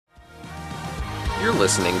You're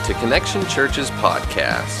listening to Connection Church's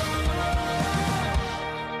podcast.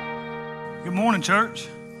 Good morning, church.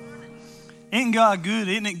 Isn't God good?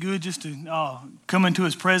 Isn't it good just to come into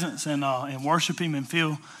His presence and worship Him and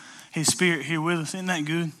feel His Spirit here with us? Isn't that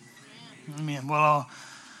good? Amen. Well,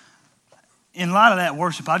 in light of that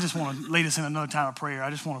worship, I just want to lead us in another time of prayer.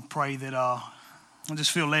 I just want to pray that I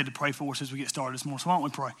just feel led to pray for us as we get started this morning. So why don't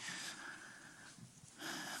we pray?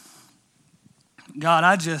 God,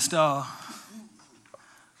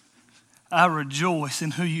 I rejoice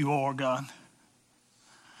in who you are, God.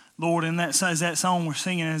 Lord, and that song we're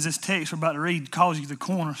singing, as this text we're about to read calls you the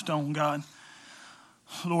cornerstone, God.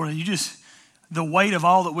 Lord, the weight of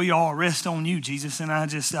all that we are rests on you, Jesus, and I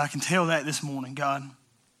can tell that this morning, God.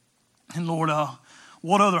 And Lord,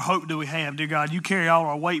 what other hope do we have, dear God? You carry all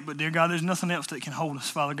our weight, but dear God, there's nothing else that can hold us,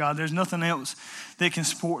 Father God. There's nothing else that can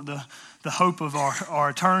support the hope of our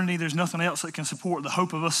eternity. There's nothing else that can support the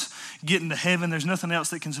hope of us getting to heaven. There's nothing else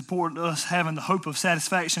that can support us having the hope of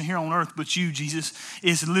satisfaction here on earth but you, Jesus.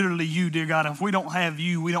 It's literally you, dear God. If we don't have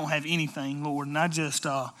you, we don't have anything, Lord. And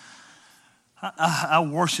I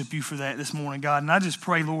worship you for that this morning, God. And I just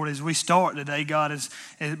pray, Lord, as we start today, God, as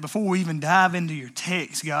before we even dive into your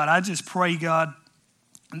text, God, I just pray, God,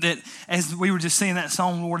 that as we were just singing that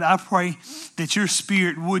song, Lord, I pray that your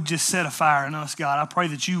Spirit would just set a fire in us, God. I pray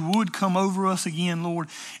that you would come over us again, Lord.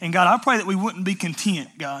 And God, I pray that we wouldn't be content,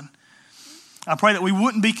 God. I pray that we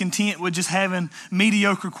wouldn't be content with just having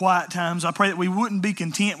mediocre quiet times. I pray that we wouldn't be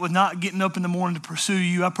content with not getting up in the morning to pursue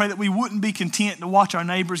you. I pray that we wouldn't be content to watch our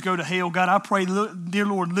neighbors go to hell. God, I pray, dear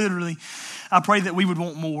Lord, literally, I pray that we would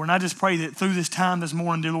want more. And I just pray that through this time this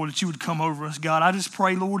morning, dear Lord, that you would come over us, God. I just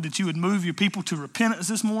pray, Lord, that you would move your people to repentance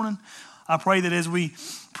this morning. I pray that as we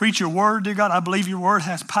preach your word, dear God, I believe your word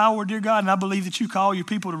has power, dear God, and I believe that you call your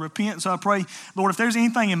people to repent. So I pray, Lord, if there's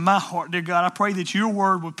anything in my heart, dear God, I pray that your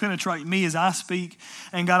word would penetrate me as I speak.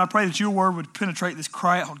 And God, I pray that your word would penetrate this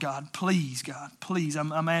crowd, God. Please, God, please.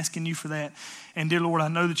 I'm asking you for that. And dear Lord, I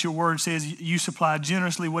know that your word says you supply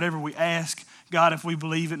generously whatever we ask, God, if we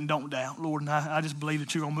believe it and don't doubt. Lord, and I just believe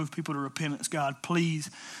that you're going to move people to repentance. God, please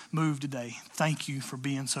move today. Thank you for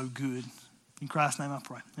being so good. In Christ's name I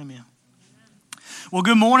pray. Amen. Well,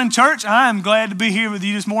 good morning, church. I am glad to be here with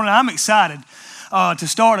you this morning. I'm excited to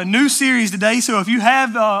start a new series today. So if you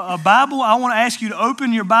have a Bible, I want to ask you to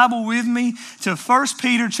open your Bible with me to 1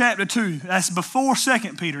 Peter chapter 2. That's before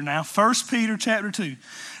 2 Peter now, 1 Peter chapter 2.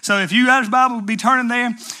 So if you have your Bible, be turning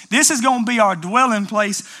there. This is going to be our dwelling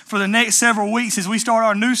place for the next several weeks as we start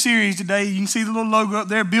our new series today. You can see the little logo up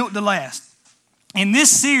there, Built to Last. In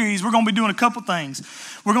this series, we're going to be doing a couple things.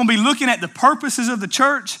 We're going to be looking at the purposes of the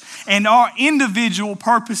church and our individual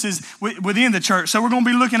purposes within the church. So we're going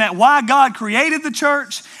to be looking at why God created the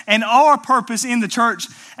church and our purpose in the church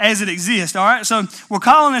as it exists. All right, so we're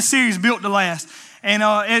calling this series Built to Last. And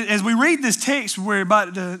as we read this text we're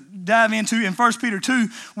about to dive into in 1 Peter 2,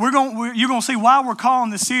 you're going to see why we're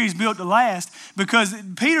calling this series Built to Last, because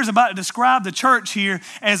Peter's about to describe the church here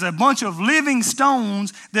as a bunch of living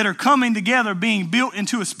stones that are coming together being built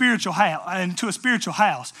into a spiritual house.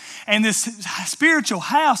 And this spiritual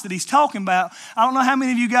house that he's talking about, I don't know how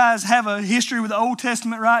many of you guys have a history with the Old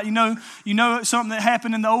Testament, right? You know something that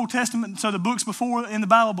happened in the Old Testament, so the books before in the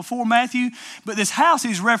Bible before Matthew, but this house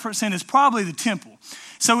he's referencing is probably the temple.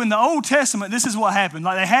 So in the Old Testament, this is what happened.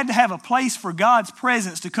 Like they had to have a place for God's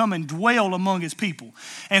presence to come and dwell among his people.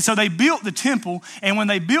 And so they built the temple. And when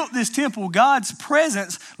they built this temple, God's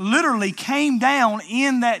presence literally came down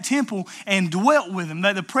in that temple and dwelt with them.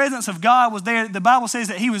 That the presence of God was there. The Bible says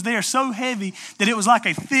that he was there so heavy that it was like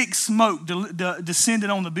a thick smoke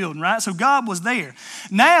descended on the building, right? So God was there.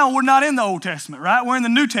 Now we're not in the Old Testament, right? We're in the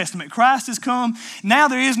New Testament. Christ has come. Now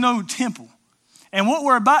there is no temple. And what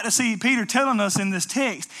we're about to see Peter telling us in this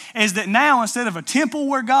text is that now instead of a temple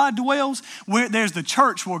where God dwells, there's the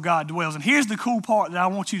church where God dwells. And here's the cool part that I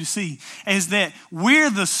want you to see is that we're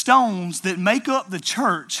the stones that make up the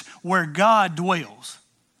church where God dwells.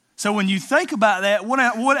 So when you think about that,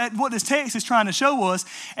 what this text is trying to show us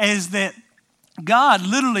is that God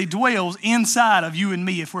literally dwells inside of you and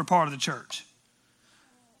me if we're part of the church.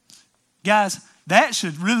 Guys, that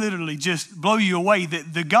should really literally just blow you away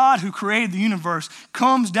that the God who created the universe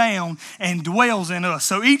comes down and dwells in us.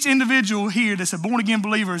 So each individual here that's a born-again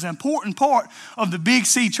believer is an important part of the Big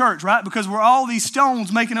C church, right? Because we're all these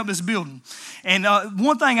stones making up this building. And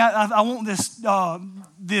one thing I want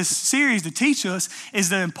this series to teach us is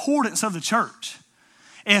the importance of the church.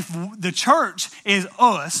 If the church is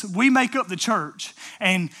us, we make up the church,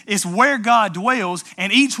 and it's where God dwells,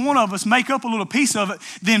 and each one of us make up a little piece of it,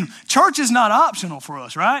 then church is not optional for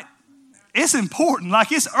us, right? It's important, like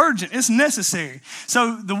it's urgent, it's necessary.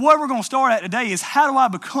 So the way we're going to start at today is, how do I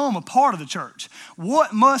become a part of the church?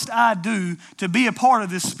 What must I do to be a part of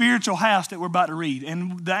this spiritual house that we're about to read?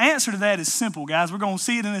 And the answer to that is simple, guys. We're going to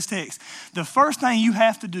see it in this text. The first thing you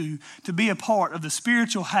have to do to be a part of the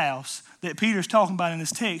spiritual house that Peter's talking about in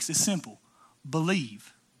this text is simple.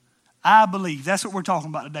 Believe. I believe. That's what we're talking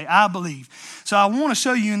about today. I believe. So I want to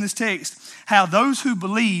show you in this text how those who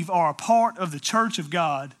believe are a part of the church of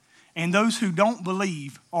God, and those who don't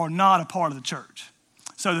believe are not a part of the church.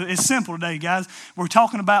 So it's simple today, guys. We're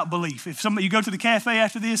talking about belief. If you go to the cafe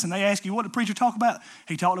after this and they ask you what did the preacher talk about,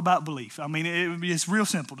 he talked about belief. I mean, it's real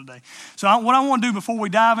simple today. So what I want to do before we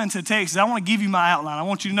dive into the text is I want to give you my outline. I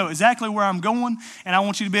want you to know exactly where I'm going, and I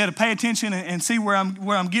want you to be able to pay attention and see where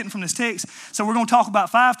I'm getting from this text. So we're going to talk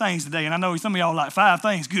about 5 things today, and I know some of y'all are like, 5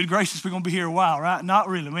 things. Good gracious, we're going to be here a while, right? Not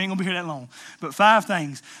really. We ain't going to be here that long. But 5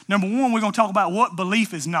 things. Number 1, we're going to talk about what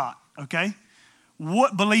belief is not, okay?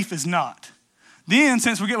 What belief is not. Then,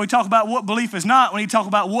 since we talk about what belief is not, we need to talk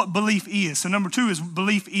about what belief is. So number 2 is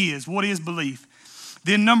belief is. What is belief?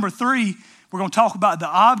 Then number 3, we're going to talk about the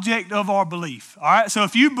object of our belief. All right? So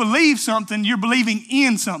if you believe something, you're believing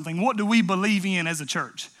in something. What do we believe in as a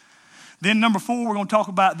church? Then number 4, we're going to talk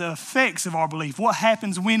about the effects of our belief. What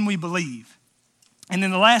happens when we believe? And then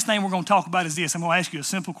the last thing we're going to talk about is this. I'm going to ask you a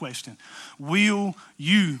simple question. Will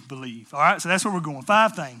you believe? All right? So that's where we're going.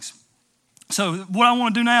 5 things. So what I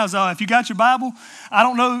want to do now is, if you got your Bible, I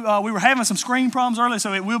don't know, we were having some screen problems earlier,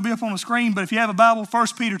 so it will be up on the screen. But if you have a Bible, 1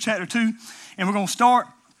 Peter chapter 2, and we're going to start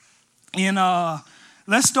in,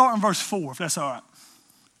 let's start in verse 4, if that's all right.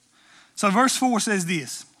 So verse 4 says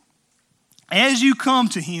this: as you come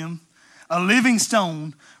to him, a living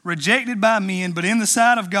stone, rejected by men, but in the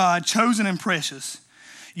sight of God, chosen and precious,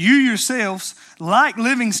 you yourselves, like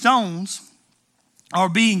living stones, are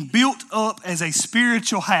being built up as a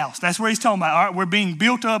spiritual house. That's what he's talking about. All right, we're being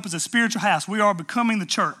built up as a spiritual house. We are becoming the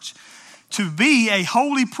church to be a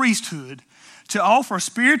holy priesthood, to offer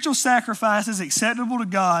spiritual sacrifices acceptable to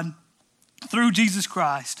God through Jesus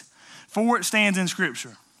Christ. For it stands in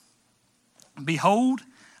Scripture, behold,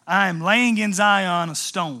 I am laying in Zion a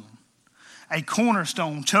stone, a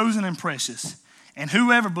cornerstone, chosen and precious, and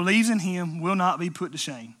whoever believes in him will not be put to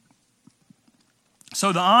shame.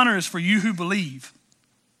 So the honor is for you who believe.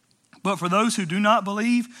 But for those who do not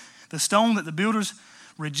believe, the stone that the builders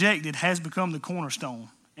rejected has become the cornerstone,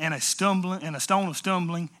 and a stone of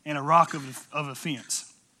stumbling, and a rock of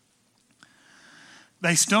offense.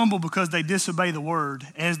 They stumble because they disobey the word,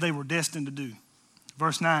 as they were destined to do.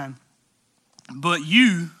 Verse 9, but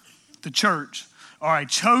you, the church, are a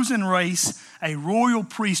chosen race, a royal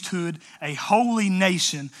priesthood, a holy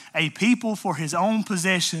nation, a people for his own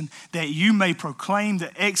possession, that you may proclaim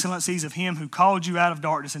the excellencies of him who called you out of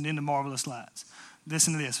darkness and into marvelous lights.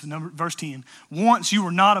 Listen to this, verse 10. Once you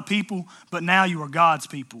were not a people, but now you are God's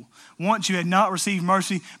people. Once you had not received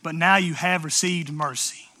mercy, but now you have received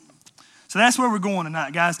mercy. So that's where we're going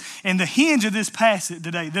tonight, guys. And the hinge of this passage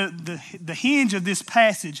today, the hinge of this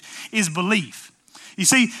passage is belief. You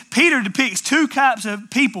see, Peter depicts 2 types of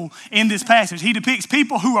people in this passage. He depicts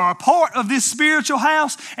people who are a part of this spiritual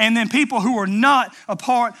house, and then people who are not a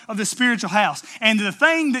part of the spiritual house. And the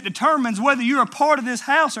thing that determines whether you're a part of this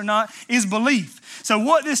house or not is belief. So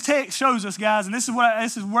what this text shows us, guys, and this is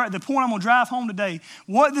where the point I'm going to drive home today,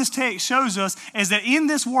 what this text shows us is that in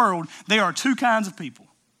this world, there are 2 kinds of people.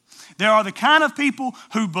 There are the kind of people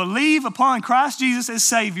who believe upon Christ Jesus as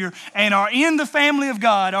Savior and are in the family of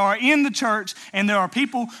God, are in the church, and there are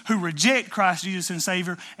people who reject Christ Jesus as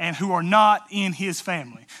Savior and who are not in his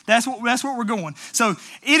family. That's what we're going. So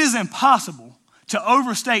it is impossible to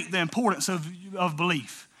overstate the importance of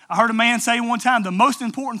belief. I heard a man say one time, the most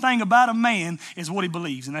important thing about a man is what he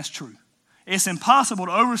believes, and that's true. It's impossible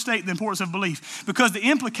to overstate the importance of belief, because the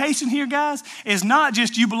implication here, guys, is not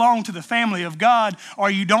just you belong to the family of God or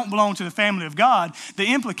you don't belong to the family of God.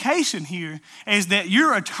 The implication here is that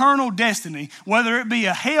your eternal destiny, whether it be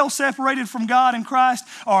a hell separated from God in Christ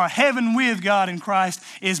or a heaven with God in Christ,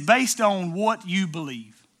 is based on what you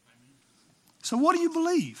believe. So what do you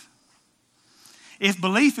believe? If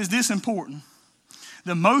belief is this important,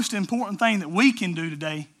 the most important thing that we can do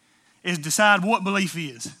today is decide what belief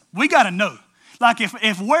is. We got to know. Like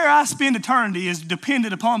if where I spend eternity is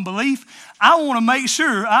dependent upon belief, I want to make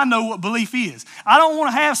sure I know what belief is. I don't want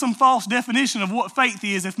to have some false definition of what faith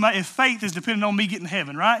is if faith is dependent on me getting to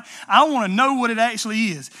heaven, right? I want to know what it actually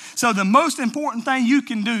is. So the most important thing you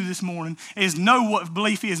can do this morning is know what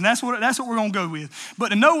belief is. And that's what we're going to go with. But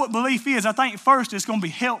to know what belief is, I think first it's going to be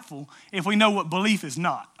helpful if we know what belief is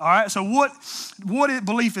not. All right? So what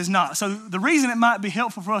belief is not. So the reason it might be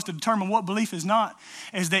helpful for us to determine what belief is not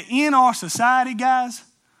is that in our society, guys,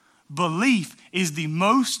 belief is the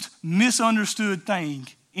most misunderstood thing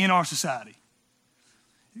in our society.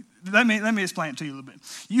 Let me explain it to you a little bit.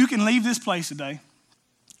 You can leave this place today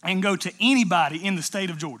and go to anybody in the state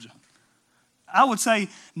of Georgia. I would say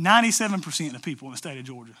 97% of people in the state of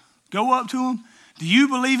Georgia. Go up to them. Do you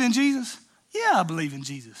believe in Jesus? Yeah, I believe in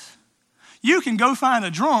Jesus. You can go find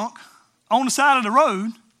a drunk on the side of the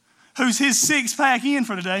road who's his six-pack in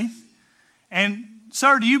for the day. And,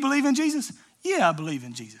 sir, do you believe in Jesus? Yeah, I believe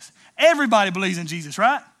in Jesus. Everybody believes in Jesus,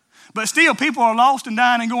 right? But still, people are lost and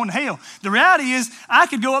dying and going to hell. The reality is, I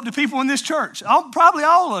could go up to people in this church, probably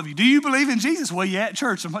all of you. Do you believe in Jesus? Well, you're at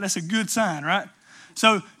church. That's a good sign, right?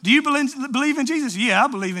 So, do you believe in Jesus? Yeah, I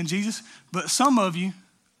believe in Jesus. But some of you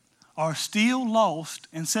are still lost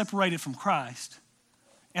and separated from Christ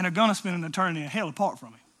and are going to spend an eternity in hell apart from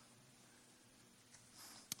him.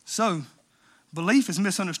 So, belief is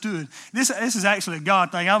misunderstood. This is actually a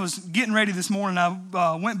God thing. I was getting ready this morning.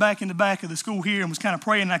 I went back in the back of the school here and was kind of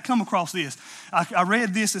praying, and I come across this. I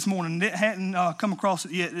read this morning, and it hadn't come across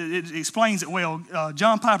it yet. It explains it well.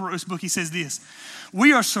 John Piper wrote this book. He says this: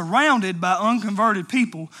 we are surrounded by unconverted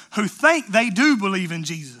people who think they do believe in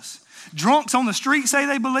Jesus. Drunks on the street say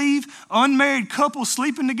they believe. Unmarried couples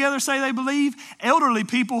sleeping together say they believe. Elderly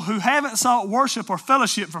people who haven't sought worship or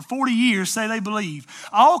fellowship for 40 years say they believe.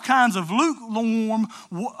 All kinds of lukewarm,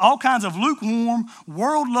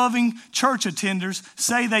 world-loving church attenders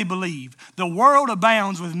say they believe. The world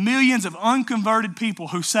abounds with millions of unconverted people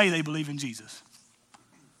who say they believe in Jesus.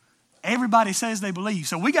 Everybody says they believe.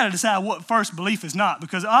 So we got to decide what first belief is not,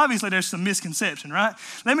 because obviously there's some misconception, right?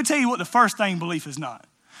 Let me tell you what the first thing belief is not.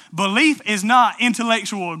 Belief is not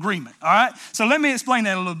intellectual agreement, all right? So let me explain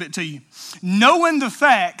that a little bit to you. Knowing the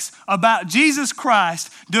facts about Jesus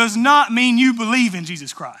Christ does not mean you believe in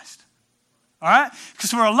Jesus Christ, all right?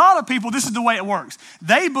 Because for a lot of people, this is the way it works.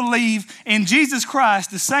 They believe in Jesus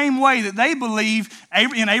Christ the same way that they believe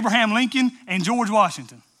in Abraham Lincoln and George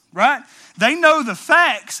Washington, right? They know the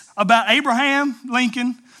facts about Abraham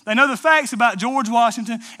Lincoln. They know the facts about George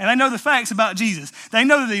Washington, and they know the facts about Jesus. They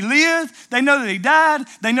know that he lived. They know that he died.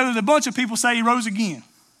 They know that a bunch of people say he rose again.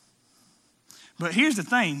 But here's the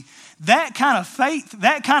thing. That kind of faith,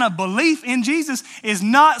 that kind of belief in Jesus is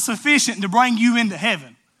not sufficient to bring you into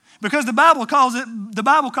heaven. Because the Bible calls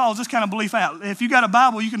this kind of belief out. If you got a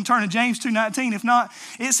Bible, you can turn to James 2:19. If not,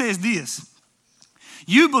 it says this: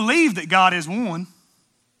 you believe that God is one.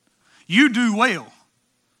 You do well.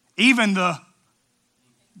 Even the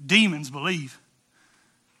demons believe.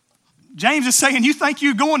 James is saying, you think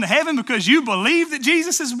you're going to heaven because you believe that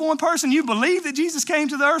Jesus is one person? You believe that Jesus came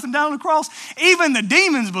to the earth and died on the cross? Even the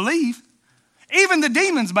demons believe. Even the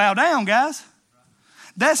demons bow down, guys.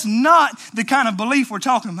 That's not the kind of belief we're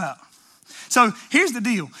talking about. So here's the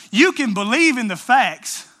deal. You can believe in the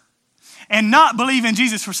facts and not believe in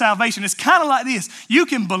Jesus for salvation. It's kind of like this. You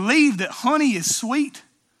can believe that honey is sweet.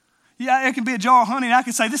 Yeah, it can be a jar of honey, and I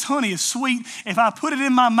can say, this honey is sweet. If I put it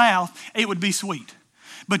in my mouth, it would be sweet.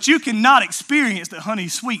 But you cannot experience that honey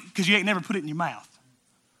is sweet because you ain't never put it in your mouth,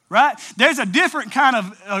 right? There's a different kind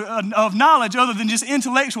of knowledge other than just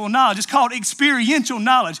intellectual knowledge. It's called experiential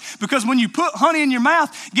knowledge, because when you put honey in your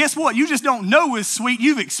mouth, guess what? You just don't know it's sweet.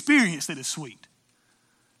 You've experienced that it's sweet,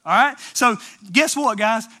 all right? So guess what,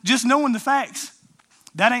 guys? Just knowing the facts,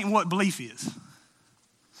 that ain't what belief is.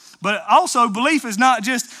 But also, belief is not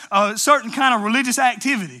just a certain kind of religious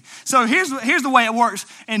activity. So here's the way it works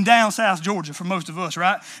in down south Georgia for most of us,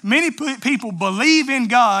 right? Many people believe in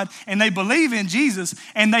God, and they believe in Jesus,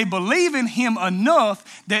 and they believe in him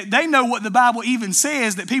enough that they know what the Bible even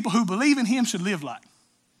says that people who believe in him should live like.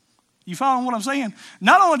 You following what I'm saying?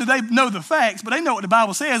 Not only do they know the facts, but they know what the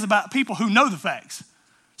Bible says about people who know the facts.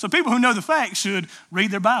 So people who know the facts should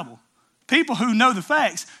read their Bible. People who know the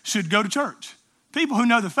facts should go to church. People who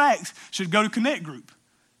know the facts should go to Connect Group,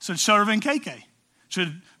 should serve in KK,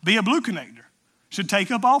 should be a Blue Connector, should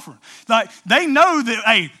take up offering. Like, they know that,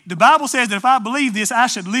 hey, the Bible says that if I believe this, I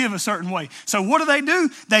should live a certain way. So what do?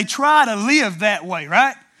 They try to live that way,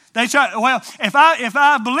 right? They try, well, if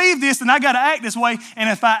I believe this, then I got to act this way. And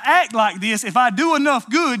if I act like this, if I do enough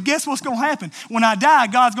good, guess what's going to happen? When I die,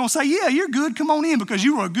 God's going to say, yeah, you're good. Come on in because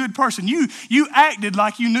you were a good person. You acted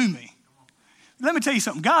like you knew me. let me tell you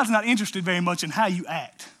something. God's not interested very much in how you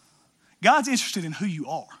act. God's interested in who you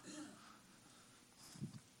are.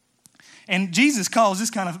 And Jesus calls this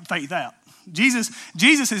kind of faith out. Jesus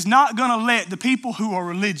is not going to let the people who are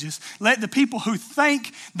religious, let the people who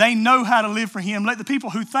think they know how to live for him, let the people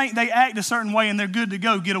who think they act a certain way and they're good to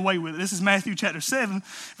go get away with it. This is Matthew chapter 7,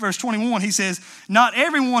 verse 21. He says, not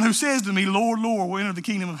everyone who says to me, Lord, Lord, will enter the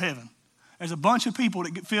kingdom of heaven. There's a bunch of people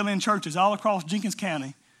that fill in churches all across Jenkins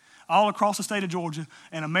County, all across the state of Georgia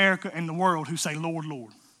and America and the world who say, Lord,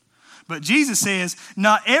 Lord. But Jesus says,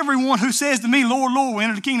 not everyone who says to me, Lord, Lord, will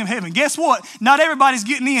enter the kingdom of heaven. Guess what? Not everybody's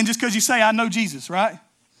getting in just because you say, I know Jesus, right?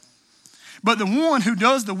 But the one who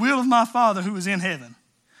does the will of my Father who is in heaven.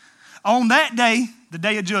 On that day, the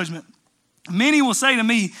day of judgment, many will say to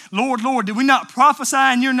me, Lord, Lord, did we not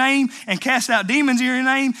prophesy in your name and cast out demons in your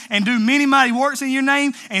name and do many mighty works in your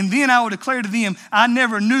name? And then I will declare to them, I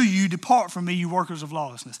never knew you. Depart from me, you workers of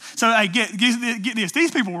lawlessness. So hey, get this.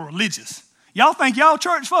 These people were religious. Y'all think y'all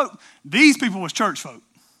church folk? These people was church folk.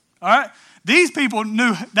 All right? These people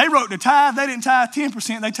knew, they wrote the tithe. They didn't tithe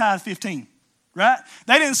 10%, they tithe 15%. Right?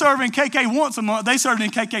 They didn't serve in KK once a month. They served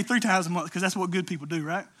in KK 3 times a month because that's what good people do,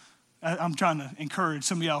 right? I'm trying to encourage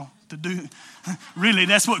some of y'all to do. Really,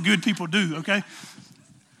 that's what good people do, okay?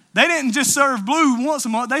 They didn't just serve blue once a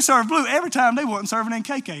month. They served blue every time they wasn't serving in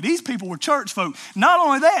KK. These people were church folk. Not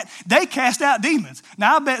only that, they cast out demons.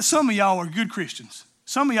 Now, I bet some of y'all are good Christians.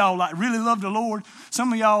 Some of y'all like really love the Lord.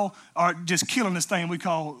 Some of y'all are just killing this thing we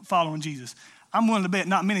call following Jesus. I'm willing to bet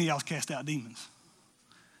not many of y'all cast out demons.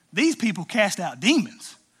 These people cast out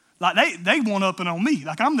demons. Like they one-upping on me.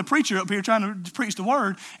 Like I'm the preacher up here trying to preach the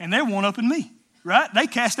word, and they're one-upping me, right? They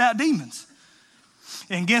cast out demons.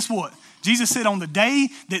 And guess what? Jesus said on the day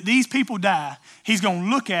that these people die, he's going to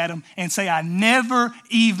look at them and say, I never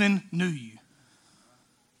even knew you.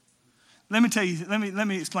 Let me tell you, let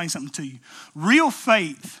me explain something to you. Real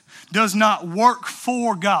faith does not work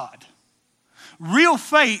for God. Real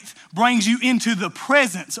faith brings you into the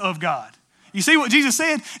presence of God. You see what Jesus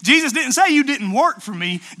said? Jesus didn't say you didn't work for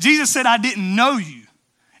me. Jesus said I didn't know you.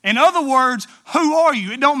 In other words, who are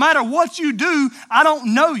you? It don't matter what you do, I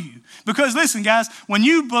don't know you. Because listen, guys, when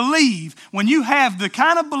you believe, when you have the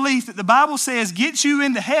kind of belief that the Bible says gets you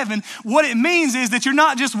into heaven, what it means is that you're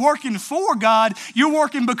not just working for God, you're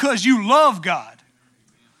working because you love God.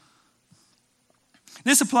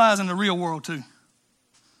 This applies in the real world too.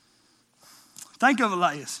 Think of it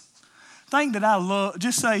like this. Think that I love,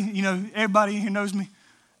 just say, everybody in here knows me.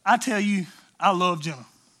 I tell you, I love Jenna.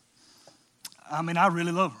 I mean, I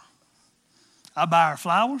really love her. I buy her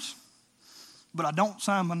flowers, but I don't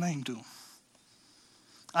sign my name to them.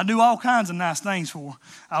 I do all kinds of nice things for her.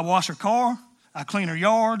 I wash her car. I clean her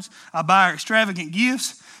yards. I buy her extravagant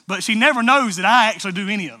gifts, but she never knows that I actually do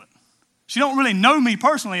any of it. She don't really know me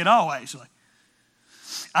personally at all, actually.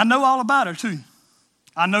 I know all about her, too.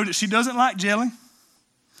 I know that she doesn't like jelly.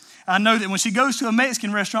 I know that when she goes to a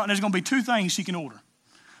Mexican restaurant, there's going to be 2 things she can order.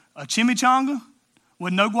 A chimichanga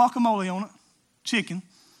with no guacamole on it, chicken,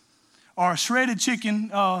 or a shredded chicken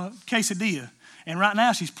quesadilla. And right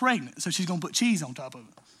now she's pregnant, so she's going to put cheese on top of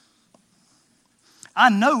it. I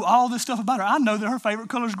know all this stuff about her. I know that her favorite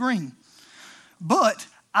color is green. But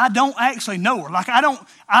I don't actually know her. Like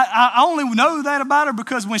I only know that about her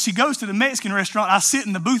because when she goes to the Mexican restaurant, I sit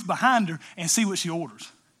in the booth behind her and see what she orders.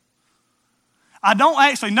 I don't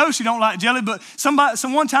actually know she don't like jelly, but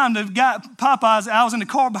one time the guy at Popeyes, I was in the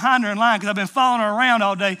car behind her in line because I've been following her around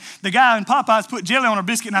all day. The guy in Popeyes put jelly on her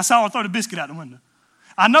biscuit and I saw her throw the biscuit out the window.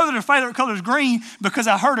 I know that her favorite color is green because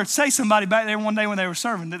I heard her say somebody back there one day when they were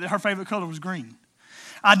serving that her favorite color was green.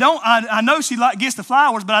 I know she gets the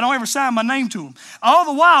flowers, but I don't ever sign my name to them. All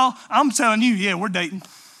the while, I'm telling you, yeah, we're dating.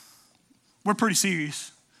 We're pretty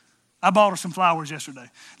serious. I bought her some flowers yesterday.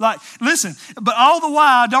 Like, listen, but all the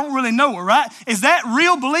while, I don't really know her, right? Is that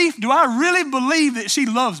real belief? Do I really believe that she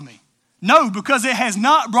loves me? No, because it has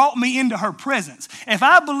not brought me into her presence. If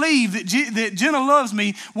I believe that Jenna loves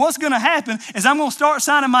me, what's going to happen is I'm going to start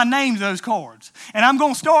signing my name to those cards. And I'm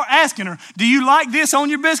going to start asking her, do you like this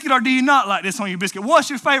on your biscuit or do you not like this on your biscuit?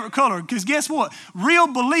 What's your favorite color? Because guess what? Real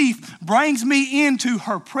belief brings me into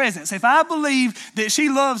her presence. If I believe that she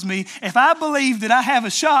loves me, if I believe that I have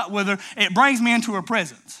a shot with her, it brings me into her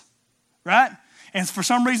presence, right? And for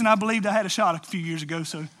some reason, I believed I had a shot a few years ago,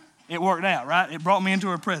 so it worked out, right? It brought me into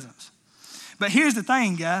her presence. But here's the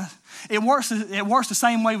thing, guys. It works the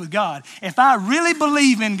same way with God. If I really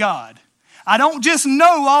believe in God, I don't just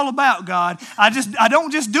know all about God. I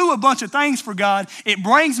don't just do a bunch of things for God. It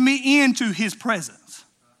brings me into his presence.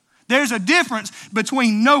 There's a difference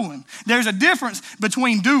between knowing. There's a difference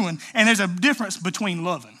between doing. And there's a difference between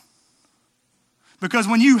loving. Because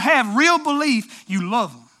when you have real belief, you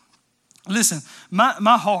love them. Listen,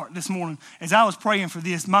 my heart this morning, as I was praying for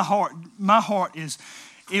this, my heart is,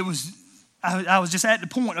 I was just at the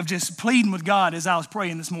point of just pleading with God as I was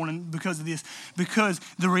praying this morning because of this. Because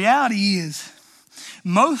the reality is,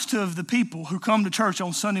 most of the people who come to church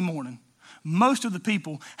on Sunday morning, most of the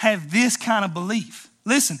people have this kind of belief.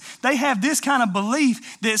 Listen, they have this kind of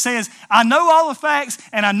belief that says, I know all the facts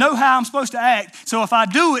and I know how I'm supposed to act, so if I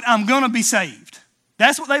do it, I'm going to be saved.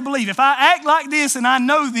 That's what they believe. If I act like this and I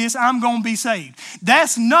know this, I'm going to be saved.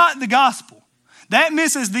 That's not the gospel. That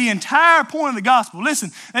misses the entire point of the gospel.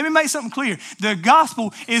 Listen, let me make something clear. The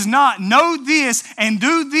gospel is not know this and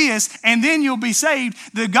do this and then you'll be saved.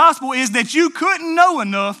 The gospel is that you couldn't know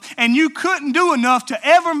enough and you couldn't do enough to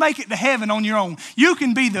ever make it to heaven on your own. You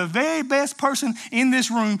can be the very best person in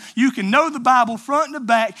this room. You can know the Bible front to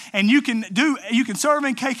back, and you can serve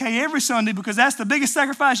in KK every Sunday, because that's the biggest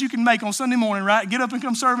sacrifice you can make on Sunday morning, right? Get up and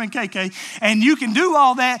come serve in KK. And you can do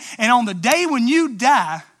all that, and on the day when you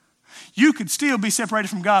die, you could still be separated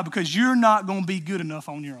from God because you're not going to be good enough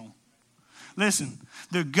on your own. Listen,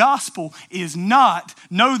 the gospel is not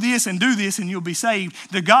know this and do this and you'll be saved.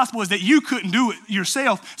 The gospel is that you couldn't do it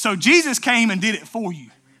yourself, so Jesus came and did it for you.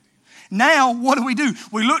 Now, what do?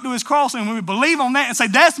 We look to his cross and we believe on that and say,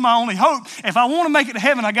 that's my only hope. If I want to make it to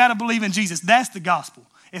heaven, I got to believe in Jesus. That's the gospel.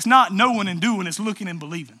 It's not knowing and doing, it's looking and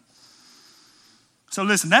believing. So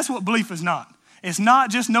listen, that's what belief is not. It's not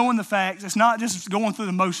just knowing the facts. It's not just going through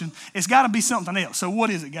the motion. It's got to be something else. So what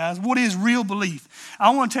is it, guys? What is real belief? I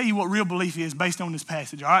want to tell you what real belief is based on this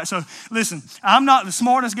passage. All right. So listen, I'm not the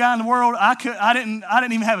smartest guy in the world. I didn't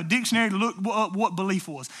even have a dictionary to look up what belief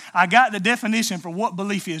was. I got the definition for what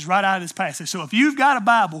belief is right out of this passage. So if you've got a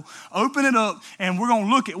Bible, open it up, and we're going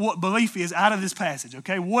to look at what belief is out of this passage.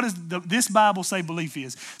 Okay. What does this Bible say belief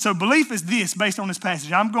is? So belief is this based on this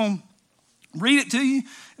passage. I'm going to read it to you,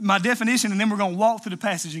 my definition, and then we're going to walk through the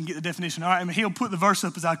passage and get the definition. All right, and he'll put the verse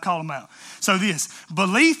up as I call them out. So this,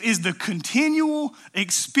 belief is the continual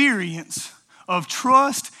experience of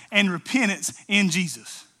trust and repentance in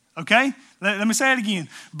Jesus. Okay? Let me say it again.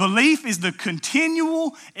 Belief is the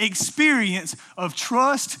continual experience of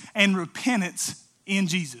trust and repentance in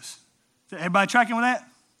Jesus. Everybody tracking with that?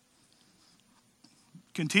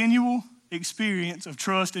 Continual experience of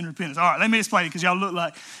trust and repentance. All right, let me explain it, because y'all look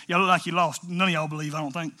like you lost. None of y'all believe, I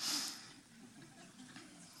don't think.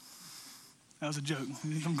 That was a joke.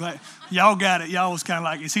 I'm glad y'all got it. Y'all was kind of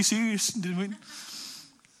like, is he serious?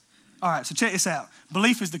 All right, so check this out.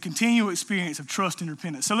 Belief is the continual experience of trust and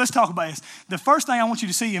repentance. So let's talk about this. The first thing I want you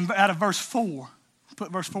to see out of verse 4, put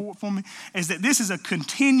verse 4 for me, is that this is a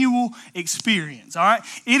continual experience, all right?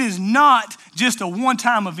 It is not just a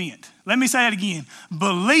one-time event. Let me say that again.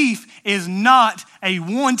 Belief is not a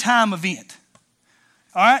one-time event,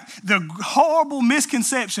 all right? The horrible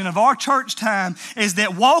misconception of our church time is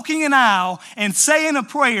that walking an aisle and saying a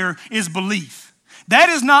prayer is belief. That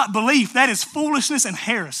is not belief. That is foolishness and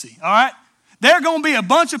heresy, all right? There are going to be a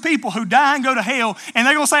bunch of people who die and go to hell, and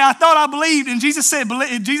they're going to say, I thought I believed. And Jesus is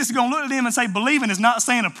going to look at them and say, believing is not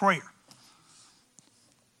saying a prayer.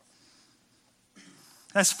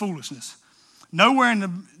 That's foolishness. Nowhere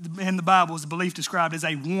in the Bible is belief described as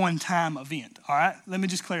a one-time event. All right? Let me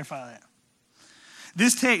just clarify that.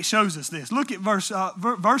 This text shows us this. Look at verse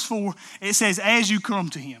 4. It says, as you come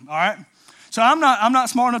to him. All right? So I'm not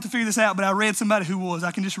smart enough to figure this out, but I read somebody who was.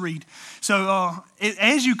 I can just read. So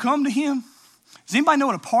as you come to him, does anybody know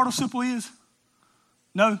what a participle is?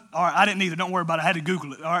 No? All right, I didn't either. Don't worry about it. I had to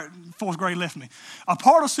Google it. All right, fourth grade left me. A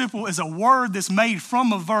participle is a word that's made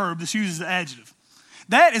from a verb that's used as an adjective.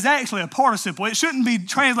 That is actually a participle. It shouldn't be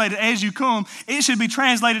translated as you come. It should be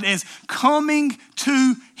translated as coming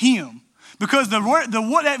to him. Because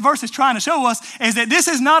what that verse is trying to show us is that this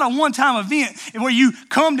is not a one-time event where you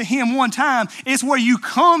come to him one time. It's where you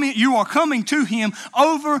are coming to him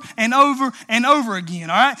over and over and over again,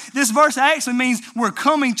 all right? This verse actually means we're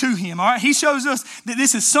coming to him, all right? He shows us that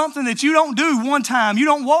this is something that you don't do one time. You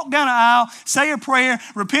don't walk down an aisle, say a prayer,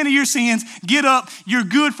 repent of your sins, get up, you're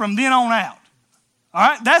good from then on out. All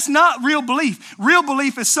right? That's not real belief. Real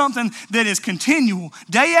belief is something that is continual,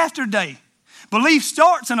 day after day. Belief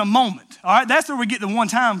starts in a moment, all right? That's where we get the one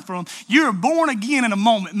time from. You're born again in a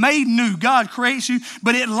moment, made new. God creates you,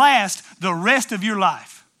 but it lasts the rest of your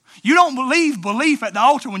life. You don't leave belief at the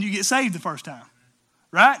altar when you get saved the first time,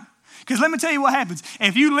 right? Because let me tell you what happens.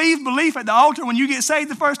 If you leave belief at the altar when you get saved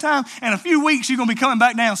the first time, in a few weeks you're going to be coming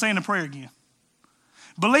back down saying a prayer again.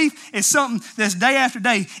 Belief is something that's day after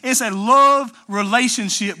day. It's a love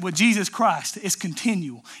relationship with Jesus Christ. It's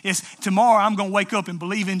continual. It's tomorrow I'm going to wake up and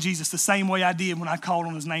believe in Jesus the same way I did when I called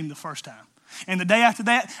on his name the first time. And the day after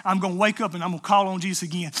that, I'm going to wake up and I'm going to call on Jesus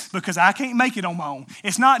again because I can't make it on my own.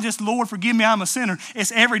 It's not just, Lord, forgive me, I'm a sinner.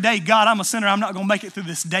 It's every day, God, I'm a sinner. I'm not going to make it through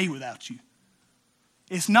this day without you.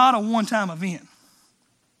 It's not a one-time event.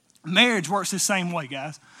 Marriage works the same way,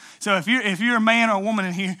 guys. So if you're a man or a woman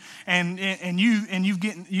in here and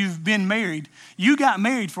you've been married, you got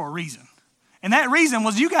married for a reason. And that reason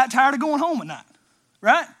was you got tired of going home at night,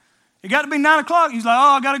 right? It got to be 9 o'clock. He's like,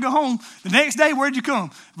 oh, I got to go home. The next day, where'd you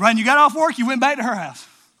come? When you got off work, you went back to her house,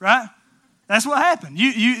 right? That's what happened.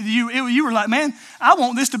 You were like, man, I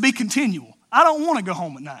want this to be continual. I don't want to go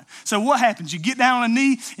home at night. So what happens? You get down on a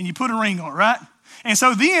knee and you put a ring on it, right? And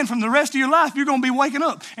so then from the rest of your life, you're going to be waking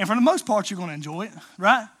up. And for the most part, you're going to enjoy it,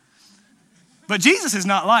 right? But Jesus is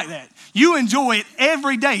not like that. You enjoy it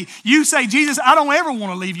every day. You say, Jesus, I don't ever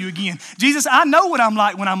want to leave you again. Jesus, I know what I'm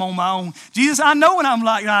like when I'm on my own. Jesus, I know what I'm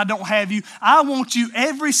like when I don't have you. I want you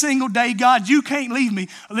every single day. God, you can't leave me.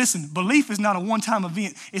 Listen, belief is not a one-time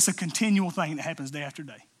event. It's a continual thing that happens day after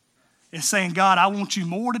day. It's saying, God, I want you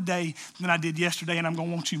more today than I did yesterday, and I'm going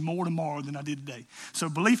to want you more tomorrow than I did today. So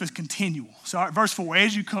belief is continual. So all right, verse 4,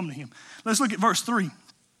 as you come to him. Let's look at verse 3.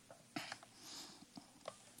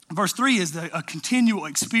 Verse 3 is a continual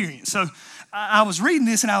experience. So I was reading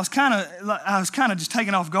this and I was kind of just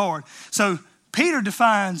taken off guard. So Peter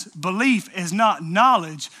defines belief as not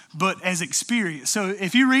knowledge, but as experience. So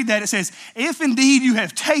if you read that, it says, if indeed you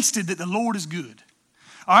have tasted that the Lord is good.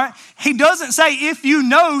 All right? He doesn't say if you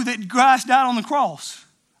know that Christ died on the cross.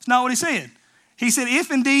 That's not what he said. He said,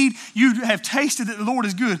 if indeed you have tasted that the Lord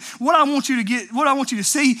is good. What I want you to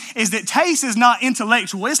see is that taste is not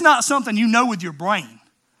intellectual. It's not something you know with your brain.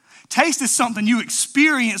 Taste is something you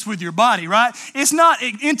experience with your body, right? It's not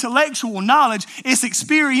intellectual knowledge, it's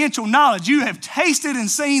experiential knowledge. You have tasted and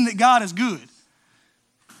seen that God is good.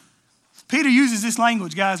 Peter uses this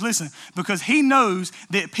language, guys, listen, because he knows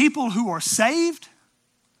that people who are saved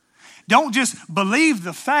don't just believe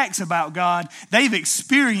the facts about God, they've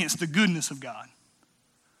experienced the goodness of God.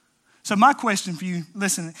 So my question for you,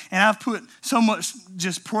 listen, and I've put so much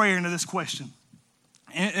just prayer into this question.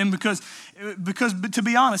 And because to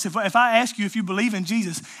be honest, if I ask you if you believe in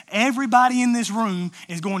Jesus, everybody in this room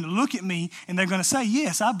is going to look at me and they're going to say,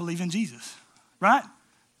 yes, I believe in Jesus, right?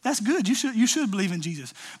 That's good. You should believe in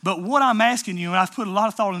Jesus. But what I'm asking you, and I've put a lot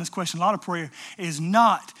of thought in this question, a lot of prayer, is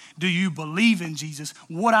not do you believe in Jesus?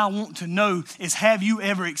 What I want to know is have you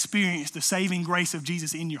ever experienced the saving grace of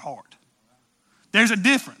Jesus in your heart? There's a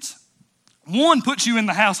difference. One puts you in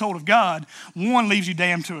the household of God. One leaves you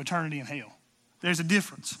damned to eternity in hell. There's a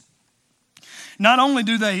difference. Not only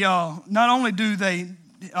do they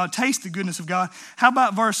taste the goodness of God. How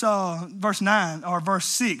about verse 9 or verse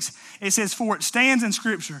 6? It says, for it stands in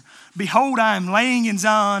Scripture, behold, I am laying in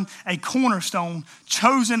Zion a cornerstone,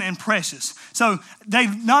 chosen and precious. So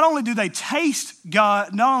not only do they taste God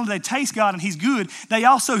and he's good, they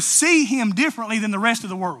also see him differently than the rest of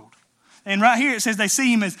the world. And right here it says they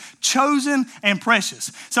see him as chosen and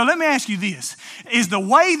precious. So let me ask you this. Is the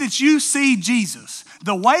way that you see Jesus,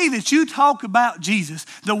 the way that you talk about Jesus,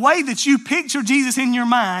 the way that you picture Jesus in your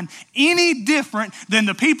mind, any different than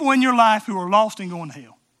the people in your life who are lost and going to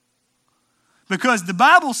hell? Because the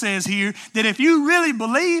Bible says here that if you really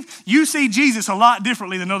believe, you see Jesus a lot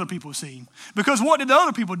differently than other people see him. Because what did the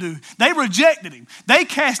other people do? They rejected him. They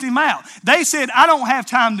cast him out. They said, I don't have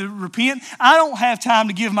time to repent. I don't have time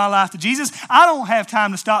to give my life to Jesus. I don't have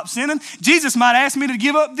time to stop sinning. Jesus might ask me to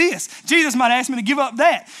give up this. Jesus might ask me to give up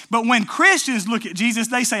that. But when Christians look at Jesus,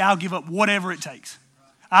 they say, I'll give up whatever it takes.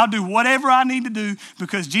 I'll do whatever I need to do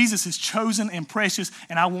because Jesus is chosen and precious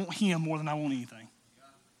and I want him more than I want anything.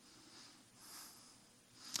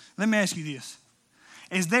 Let me ask you this.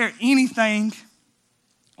 Is there anything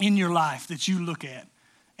in your life that you look at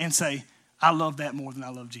and say, I love that more than I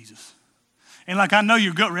love Jesus? And like I know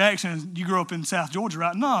your gut reaction is you grew up in South Georgia,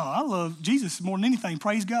 right? No, I love Jesus more than anything.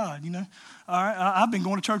 Praise God, you know. All right, I've been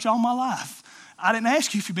going to church all my life. I didn't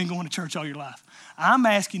ask you if you've been going to church all your life. I'm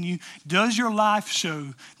asking you, does your life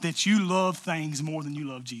show that you love things more than you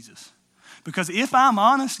love Jesus? Because if I'm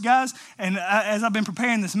honest, guys, and as I've been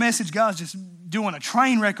preparing this message, God's just doing a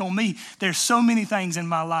train wreck on me. There's so many things in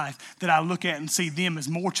my life that I look at and see them as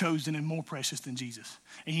more chosen and more precious than Jesus.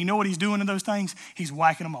 And you know what he's doing to those things? He's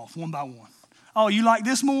whacking them off one by one. Oh, you like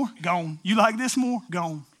this more? Gone. You like this more?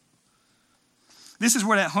 Gone. This is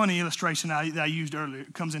where that honey illustration that I used earlier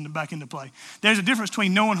comes back into play. There's a difference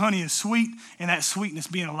between knowing honey is sweet and that sweetness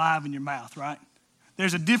being alive in your mouth, right?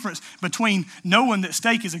 There's a difference between knowing that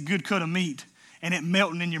steak is a good cut of meat and it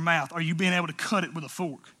melting in your mouth, or you being able to cut it with a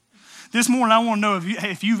fork. This morning, I want to know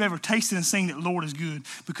if you've ever tasted and seen that the Lord is good,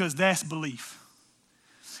 because that's belief.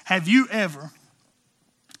 Have you ever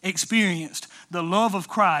experienced the love of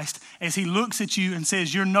Christ as he looks at you and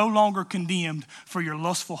says, you're no longer condemned for your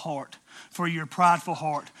lustful heart, for your prideful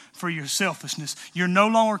heart, for your selfishness. You're no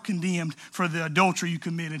longer condemned for the adultery you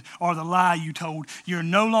committed or the lie you told. You're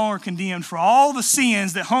no longer condemned for all the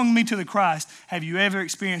sins that hung me to the Christ. Have you ever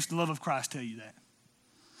experienced the love of Christ tell you that?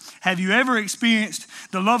 Have you ever experienced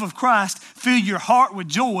the love of Christ fill your heart with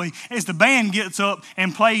joy as the band gets up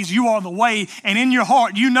and plays You Are the Way, and in your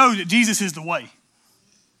heart you know that Jesus is the way?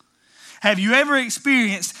 Have you ever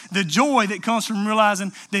experienced the joy that comes from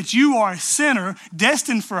realizing that you are a sinner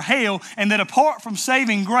destined for hell, and that apart from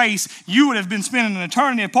saving grace, you would have been spending an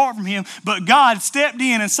eternity apart from him, but God stepped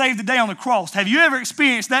in and saved the day on the cross? Have you ever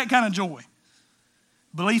experienced that kind of joy?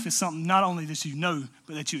 Belief is something not only that you know,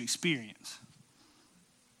 but that you experience.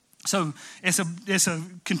 So it's a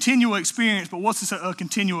continual experience, but what's this a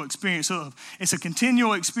continual experience of? It's a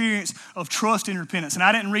continual experience of trust and repentance. And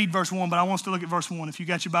I didn't read verse 1, but I want us to look at verse 1. If you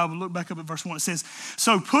got your Bible, look back up at verse 1. It says,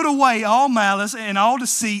 so put away all malice and all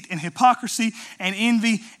deceit and hypocrisy and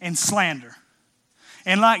envy and slander.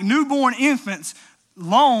 And like newborn infants,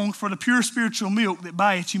 long for the pure spiritual milk, that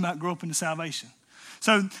by it you might grow up into salvation.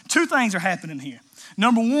 So 2 things are happening here.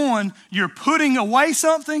 Number 1, you're putting away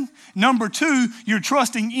something. Number 2, you're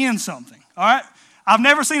trusting in something. All right? I've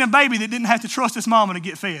never seen a baby that didn't have to trust its mama to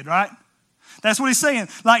get fed, right? That's what he's saying.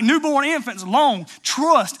 Like newborn infants, long,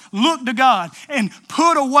 trust, look to God, and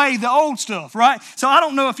put away the old stuff, right? So I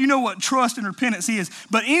don't know if you know what trust and repentance is,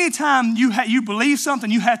 but anytime you believe something,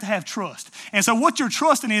 you have to have trust. And so what you're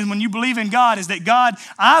trusting in when you believe in God is that, God,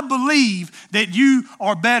 I believe that you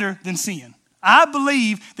are better than sin. I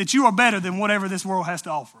believe that you are better than whatever this world has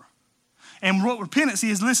to offer. And what repentance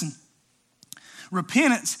is, listen,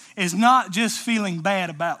 repentance is not just feeling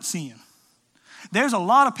bad about sin. There's a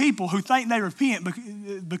lot of people who think they repent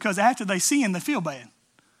because after they sin, they feel bad.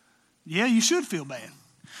 Yeah, you should feel bad.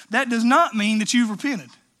 That does not mean that you've repented.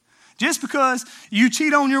 Just because you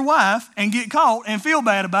cheat on your wife and get caught and feel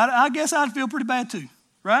bad about it, I guess I'd feel pretty bad too,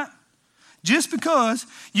 right? Just because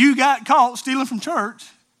you got caught stealing from church,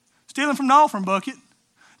 stealing from the offering bucket,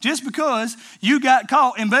 just because you got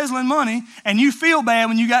caught embezzling money and you feel bad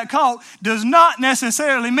when you got caught, does not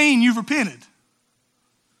necessarily mean you've repented.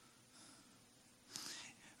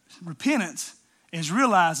 Repentance is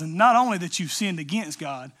realizing not only that you've sinned against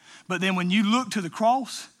God, but then when you look to the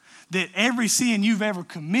cross, that every sin you've ever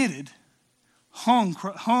committed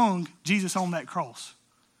hung Jesus on that cross.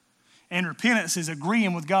 And repentance is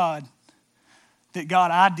agreeing with God that,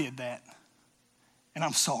 God, I did that, and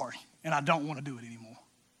I'm sorry, and I don't want to do it anymore.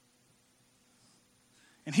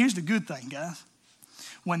 And here's the good thing, guys.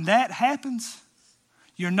 When that happens,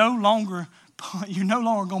 you're no longer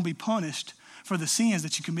going to be punished for the sins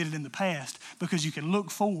that you committed in the past, because you can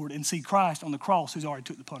look forward and see Christ on the cross who's already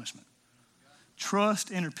took the punishment.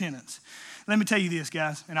 Trust and repentance. Let me tell you this,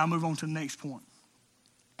 guys, and I'll move on to the next point.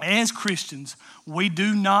 As Christians, we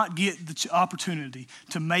do not get the opportunity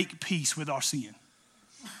to make peace with our sin.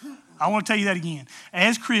 I want to tell you that again.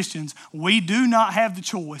 As Christians, we do not have the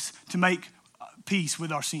choice to make peace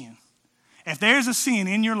with our sin. If there's a sin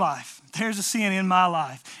in your life, there's a sin in my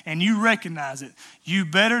life, and you recognize it, you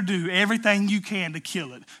better do everything you can to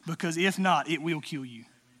kill it, because if not, it will kill you.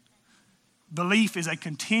 Belief is a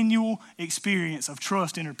continual experience of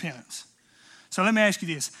trust and repentance. So let me ask you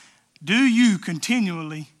this. Do you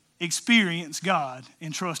continually experience God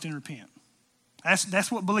in trust and repent?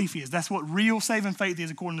 That's what belief is. That's what real saving faith is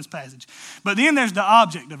according to this passage. But then there's the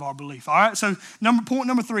object of our belief. All right, so point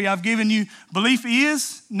number 3, I've given you belief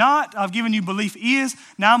is not. I've given you belief is.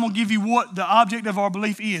 Now I'm going to give you what the object of our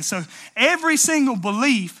belief is. So every single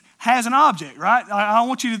belief has an object, right? I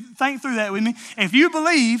want you to think through that with me. If you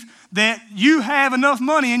believe that you have enough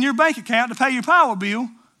money in your bank account to pay your power bill,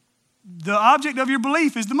 the object of your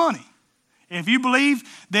belief is the money. If you believe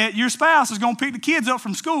that your spouse is going to pick the kids up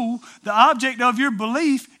from school, the object of your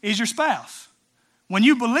belief is your spouse. When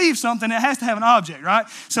you believe something, it has to have an object, right?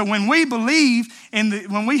 So when we believe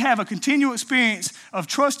when we have a continual experience of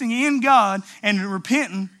trusting in God and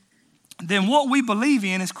repenting, then what we believe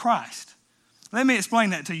in is Christ. Let me explain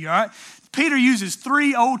that to you, all right? Peter uses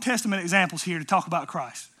 3 Old Testament examples here to talk about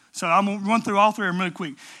Christ. So I'm going to run through all 3 of them really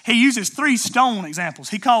quick. He uses 3 stone examples.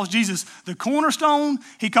 He calls Jesus the cornerstone,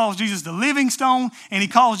 he calls Jesus the living stone, and he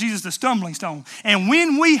calls Jesus the stumbling stone. And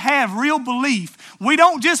when we have real belief, we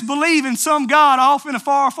don't just believe in some God off in a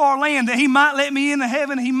far, far land that he might let me into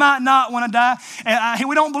heaven, he might not when I die.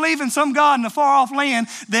 We don't believe in some God in a far off land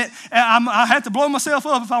that I have to blow myself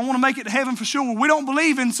up if I want to make it to heaven for sure. We don't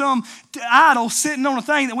believe in some idol sitting on a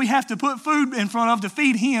thing that we have to put food in front of to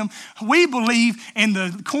feed him. We believe in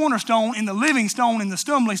the cornerstone cornerstone and the living stone and the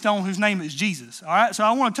stumbling stone whose name is Jesus. All right, so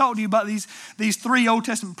I want to talk to you about these three Old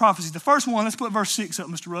Testament prophecies. The first one, let's put verse 6 up,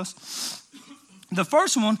 Mr. Russ. The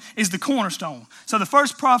first one is the cornerstone. So the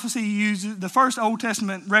first prophecy he uses, the first Old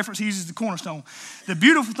Testament reference he uses the cornerstone. The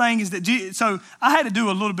beautiful thing is that, so I had to do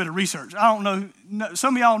a little bit of research. I don't know,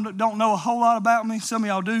 some of y'all don't know a whole lot about me. Some of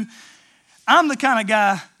y'all do. I'm the kind of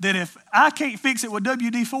guy that if I can't fix it with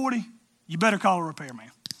WD-40, you better call a repairman.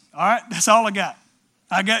 All right, that's all I got.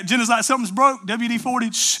 Jenna's like, something's broke,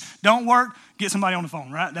 WD-40, don't work, get somebody on the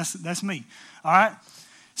phone, right? That's me, all right?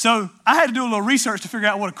 So I had to do a little research to figure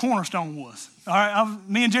out what a cornerstone was. All right,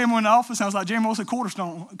 me and Jeremy were in the office. I was like, Jeremy, what's a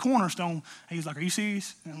cornerstone? He was like, are you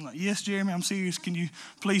serious? And I'm like, yes, Jeremy, I'm serious. Can you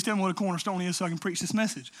please tell me what a cornerstone is so I can preach this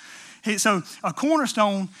message? So a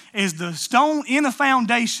cornerstone is the stone in a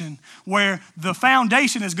foundation where the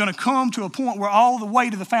foundation is going to come to a point where all the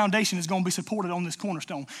weight of the foundation is going to be supported on this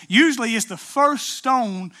cornerstone. Usually it's the first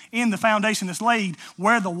stone in the foundation that's laid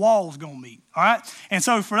where the wall is going to meet. All right? And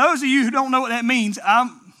so for those of you who don't know what that means,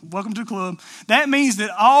 welcome to the club. That means that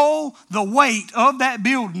all the weight of that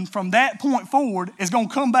building from that point forward is going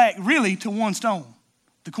to come back really to one stone,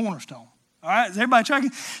 the cornerstone. All right? Is everybody tracking?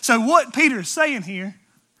 So what Peter is saying here,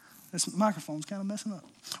 this microphone's kind of messing up.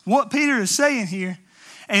 What Peter is saying here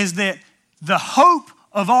is that the hope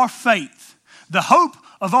of our faith, the hope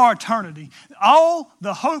of our eternity, all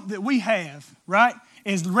the hope that we have, right,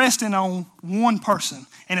 is resting on one person,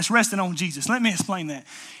 and it's resting on Jesus. Let me explain that.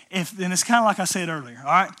 And it's kind of like I said earlier, all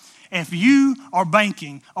right? If you are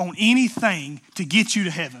banking on anything to get you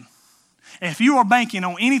to heaven, if you are banking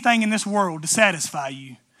on anything in this world to satisfy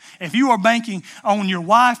you, if you are banking on your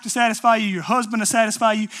wife to satisfy you, your husband to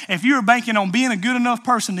satisfy you, if you are banking on being a good enough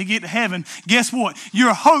person to get to heaven, guess what?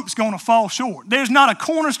 Your hope's going to fall short. There's not a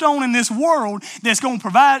cornerstone in this world that's going to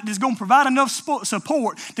provide enough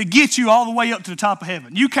support to get you all the way up to the top of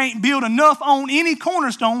heaven. You can't build enough on any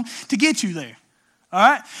cornerstone to get you there. All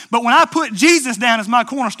right? But when I put Jesus down as my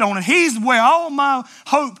cornerstone, and he's where all my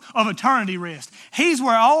hope of eternity rests. He's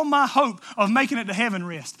where all my hope of making it to heaven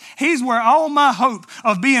rests. He's where all my hope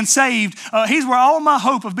of being saved, he's where all my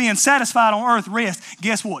hope of being satisfied on earth rests.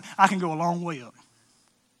 Guess what? I can go a long way up.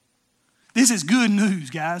 This is good news,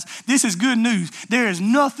 guys. This is good news. There is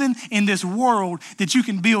nothing in this world that you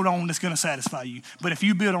can build on that's going to satisfy you. But if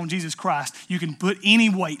you build on Jesus Christ, you can put any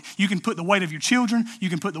weight. You can put the weight of your children. You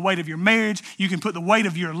can put the weight of your marriage. You can put the weight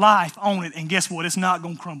of your life on it. And guess what? It's not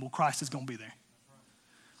going to crumble. Christ is going to be there.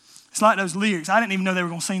 It's like those lyrics. I didn't even know they were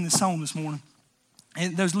going to sing this song this morning.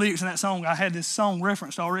 And those lyrics in that song, I had this song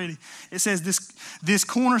referenced already. It says, this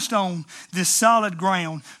cornerstone, this solid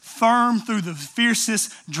ground, firm through the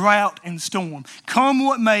fiercest drought and storm. Come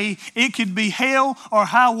what may, it could be hell or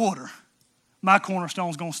high water. My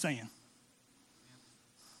cornerstone's going to stand.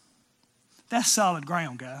 That's solid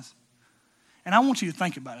ground, guys. And I want you to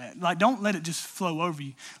think about that. Like, don't let it just flow over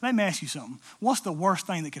you. Let me ask you something. What's the worst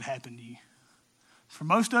thing that could happen to you? For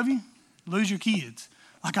most of you, lose your kids.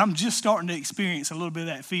 Like, I'm just starting to experience a little bit of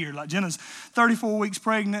that fear. Like, Jenna's 34 weeks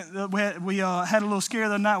pregnant. We had a little scare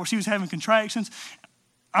the other night where she was having contractions.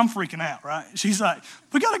 I'm freaking out, right? She's like,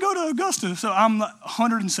 we got to go to Augusta. So I'm like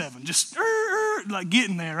 107, just like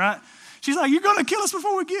getting there, right? She's like, you're going to kill us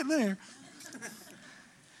before we get there.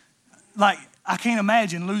 Like, I can't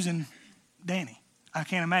imagine losing Danny. I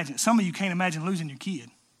can't imagine. Some of you can't imagine losing your kid.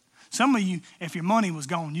 Some of you, if your money was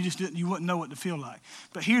gone, you wouldn't know what to feel like.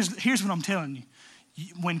 But here's what I'm telling you.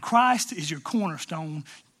 When Christ is your cornerstone,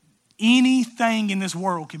 anything in this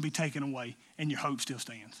world can be taken away and your hope still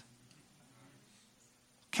stands.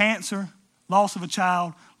 Cancer, loss of a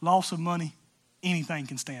child, loss of money, anything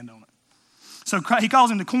can stand on it. So he calls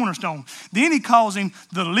him the cornerstone. Then he calls him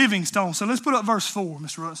the living stone. So let's put up verse 4,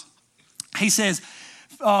 Mr. Russ. He says,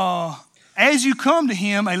 as you come to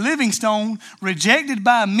him, a living stone, rejected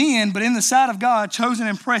by men, but in the sight of God, chosen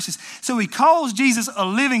and precious. So he calls Jesus a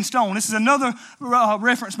living stone. This is another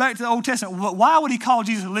reference back to the Old Testament. But why would he call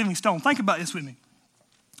Jesus a living stone? Think about this with me.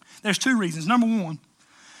 There's two reasons. Number one,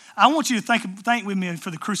 I want you to think with me for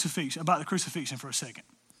the crucifixion, about the crucifixion for a second.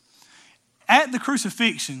 At the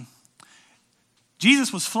crucifixion,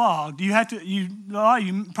 Jesus was flogged. A lot of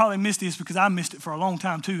you probably missed this because I missed it for a long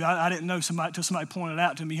time too. I didn't know until somebody pointed it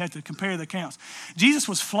out to me. You had to compare the accounts. Jesus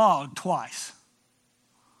was flogged twice.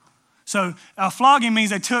 So flogging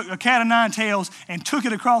means they took a cat of nine tails and took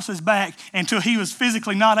it across his back until he was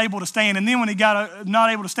physically not able to stand. And then when he got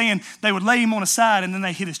not able to stand, they would lay him on his side and then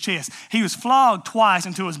they hit his chest. He was flogged twice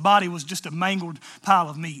until his body was just a mangled pile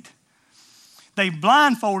of meat. They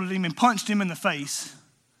blindfolded him and punched him in the face.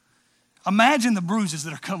 Imagine the bruises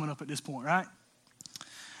that are coming up at this point, right?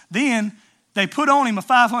 Then they put on him a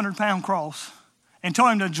 500-pound cross and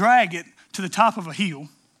told him to drag it to the top of a hill.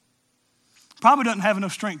 Probably doesn't have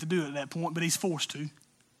enough strength to do it at that point, but he's forced to.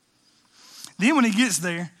 Then when he gets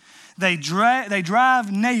there, they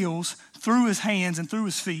drive nails through his hands and through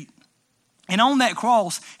his feet. And on that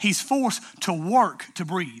cross, he's forced to work to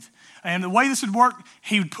breathe. And the way this would work,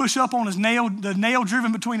 he would push up on the nail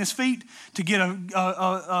driven between his feet to get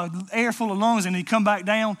a air full of lungs, and he'd come back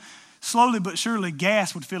down. Slowly but surely,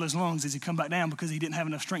 gas would fill his lungs as he come back down because he didn't have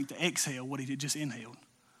enough strength to exhale what he had just inhaled.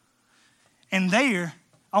 And there,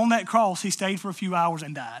 on that cross, he stayed for a few hours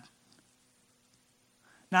and died.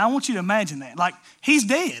 Now, I want you to imagine that. Like, he's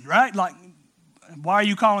dead, right? Like, why are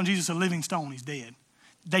you calling Jesus a living stone? He's dead.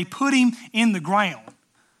 They put him in the ground.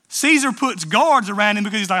 Caesar puts guards around him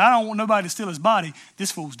because he's like, I don't want nobody to steal his body.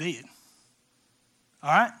 This fool's dead. All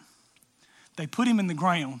right? They put him in the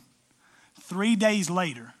ground. 3 days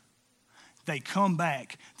later, they come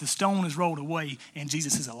back. The stone is rolled away, and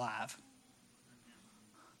Jesus is alive.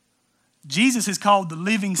 Jesus is called the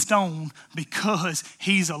living stone because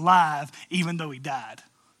he's alive even though he died.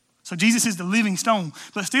 So Jesus is the living stone.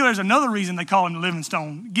 But still, there's another reason they call him the living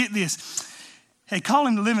stone. Get this. They call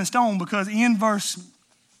him the living stone because in verse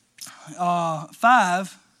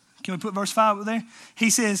 5, can we put verse 5 up there?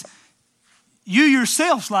 He says, you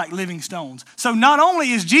yourselves like living stones. So not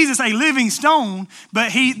only is Jesus a living stone,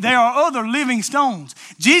 but there are other living stones.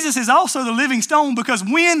 Jesus is also the living stone because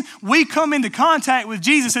when we come into contact with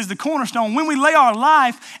Jesus as the cornerstone, when we lay our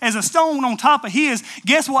life as a stone on top of his,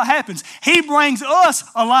 guess what happens? He brings us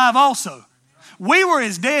alive also. We were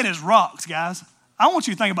as dead as rocks, guys. I want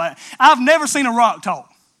you to think about it. I've never seen a rock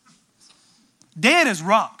talk. Dead as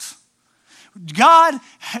rocks. God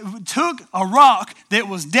took a rock that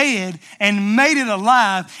was dead and made it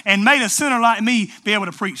alive and made a sinner like me be able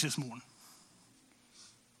to preach this morning.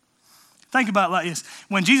 Think about it like this.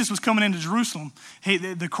 When Jesus was coming into Jerusalem,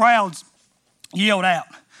 the crowds yelled out.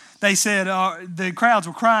 They said, the crowds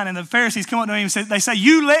were crying, and the Pharisees come up to him and said, they say,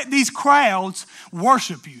 you let these crowds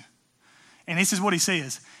worship you. And this is what he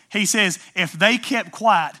says. He says, if they kept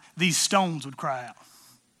quiet, these stones would cry out.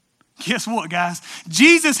 Guess what, guys?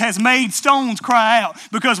 Jesus has made stones cry out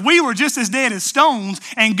because we were just as dead as stones,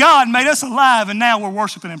 and God made us alive, and now we're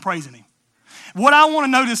worshiping and praising him. What I want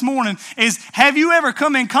to know this morning is, have you ever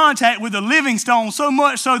come in contact with a living stone so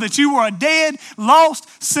much so that you were a dead,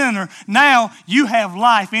 lost sinner? Now you have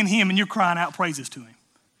life in him, and you're crying out praises to him.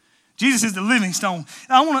 Jesus is the living stone.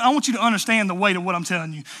 I want you to understand the weight of what I'm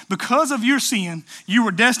telling you. Because of your sin, you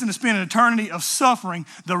were destined to spend an eternity of suffering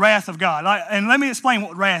the wrath of God. And let me explain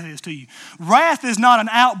what wrath is to you. Wrath is not an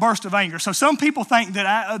outburst of anger. So some people think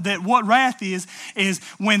that what wrath is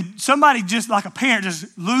when somebody, just like a parent,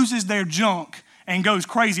 just loses their junk and goes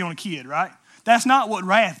crazy on a kid, right? That's not what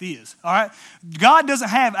wrath is, all right? God doesn't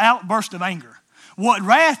have outbursts of anger. What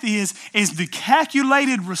wrath is the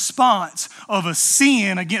calculated response of a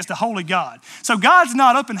sin against a holy God. So God's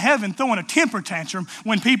not up in heaven throwing a temper tantrum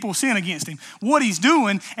when people sin against him. What he's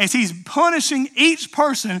doing is he's punishing each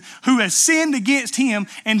person who has sinned against him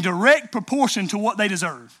in direct proportion to what they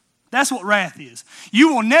deserve. That's what wrath is.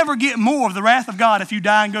 You will never get more of the wrath of God if you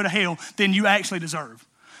die and go to hell than you actually deserve.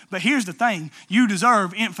 But here's the thing, you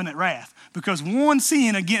deserve infinite wrath because one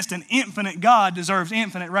sin against an infinite God deserves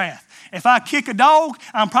infinite wrath. If I kick a dog,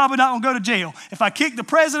 I'm probably not going to go to jail. If I kick the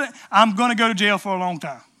president, I'm going to go to jail for a long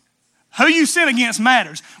time. Who you sin against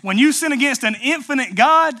matters. When you sin against an infinite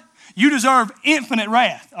God, you deserve infinite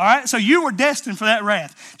wrath, all right? So you were destined for that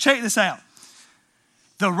wrath. Check this out.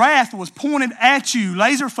 The wrath was pointed at you,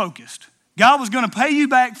 laser focused. God was going to pay you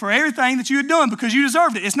back for everything that you had done because you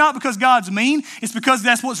deserved it. It's not because God's mean. It's because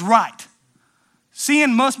that's what's right.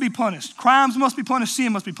 Sin must be punished. Crimes must be punished.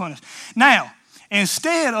 Sin must be punished. Now,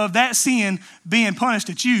 instead of that sin being punished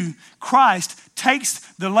at you, Christ takes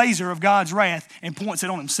the laser of God's wrath and points it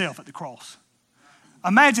on himself at the cross.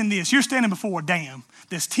 Imagine this. You're standing before a dam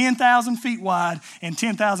that's 10,000 feet wide and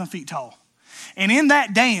 10,000 feet tall. And in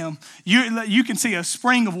that dam, you can see a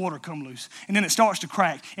spring of water come loose. And then it starts to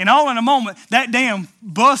crack. And all in a moment, that dam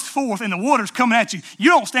busts forth and the water's coming at you.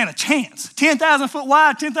 You don't stand a chance. 10,000 foot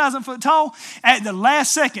wide, 10,000 foot tall. At the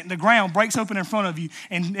last second, the ground breaks open in front of you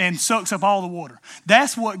and sucks up all the water.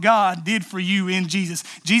 That's what God did for you in Jesus.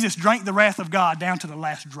 Jesus drank the wrath of God down to the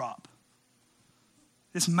last drop.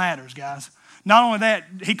 This matters, guys. Not only that,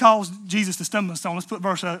 he calls Jesus the stumbling stone. Let's put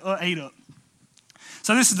verse 8 up.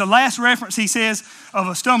 So this is the last reference he says of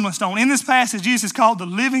a stumbling stone. In this passage, Jesus is called the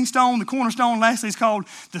living stone, the cornerstone. Lastly, he's called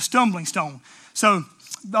the stumbling stone. So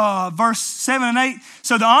verse 7 and 8.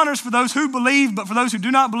 So the honor is for those who believe, but for those who do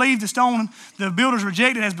not believe, the stone the builders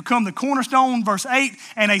rejected has become the cornerstone. Verse 8,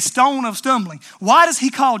 and a stone of stumbling. Why does he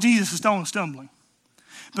call Jesus a stone of stumbling?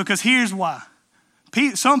 Because here's why.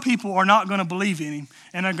 Some people are not going to believe in him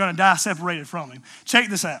and are going to die separated from him. Check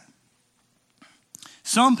this out.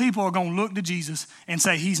 Some people are going to look to Jesus and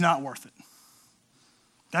say he's not worth it.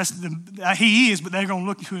 He is, but they're going to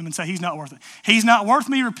look to him and say he's not worth it. He's not worth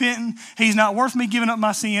me repenting. He's not worth me giving up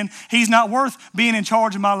my sin. He's not worth being in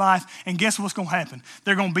charge of my life. And guess what's going to happen?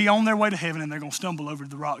 They're going to be on their way to heaven and they're going to stumble over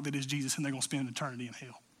the rock that is Jesus and they're going to spend eternity in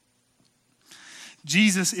hell.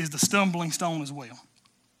 Jesus is the stumbling stone as well.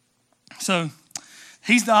 So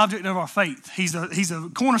he's the object of our faith. He's a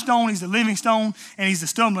cornerstone, he's the living stone, and he's the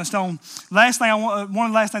stumbling stone. One of the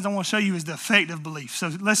last things I want to show you is the effect of belief.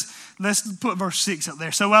 So let's put verse 6 up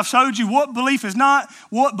there. So I've showed you what belief is not,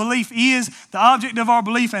 what belief is, the object of our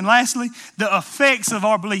belief, and lastly, the effects of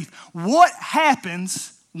our belief. What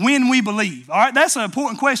happens when we believe? All right, that's an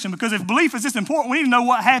important question, because if belief is this important, we need to know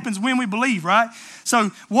what happens when we believe, right?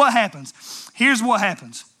 So what happens? Here's what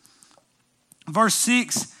happens. Verse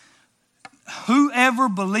 6, whoever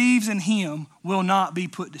believes in him will not be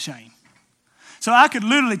put to shame. So I could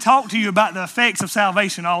literally talk to you about the effects of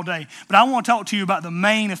salvation all day, but I want to talk to you about the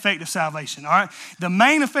main effect of salvation, all right? The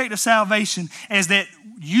main effect of salvation is that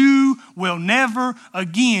you will never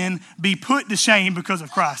again be put to shame because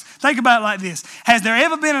of Christ. Think about it like this. Has there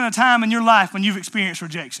ever been a time in your life when you've experienced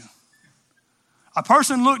rejection? A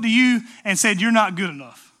person looked to you and said, you're not good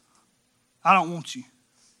enough. I don't want you.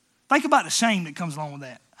 Think about the shame that comes along with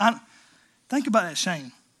that. Think about that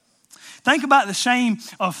shame. Think about the shame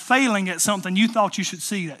of failing at something you thought you should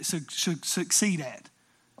succeed at.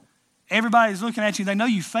 Everybody's looking at you. They know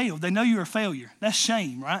you failed. They know you're a failure. That's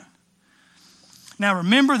shame, right? Now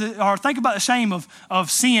remember think about the shame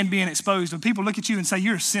of sin being exposed. When people look at you and say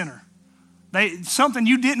you're a sinner. Something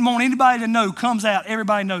you didn't want anybody to know comes out.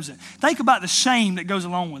 Everybody knows it. Think about the shame that goes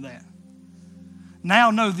along with that.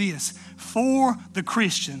 Now know this. For the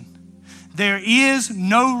Christian, there is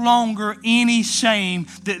no longer any shame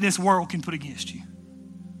that this world can put against you.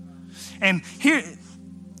 And here,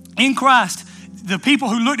 in Christ, the people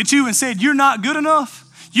who looked at you and said, you're not good enough,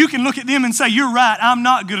 you can look at them and say, you're right, I'm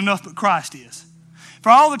not good enough, but Christ is. For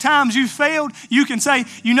all the times you failed, you can say,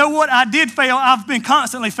 you know what, I did fail, I've been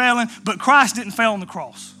constantly failing, but Christ didn't fail on the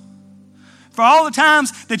cross. For all the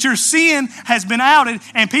times that your sin has been outed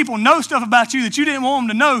and people know stuff about you that you didn't want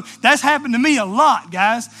them to know, that's happened to me a lot,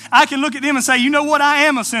 guys. I can look at them and say, you know what, I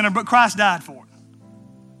am a sinner, but Christ died for it.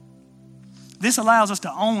 This allows us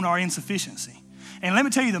to own our insufficiency. And let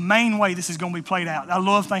me tell you the main way this is going to be played out. I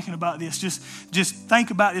love thinking about this. Just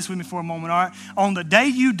think about this with me for a moment, all right? On the day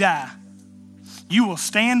you die, you will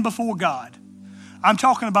stand before God. I'm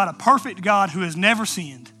talking about a perfect God who has never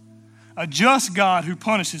sinned. A just God who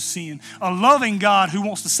punishes sin. A loving God who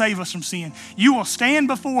wants to save us from sin. You will stand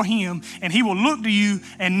before him and he will look to you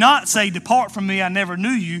and not say, depart from me, I never knew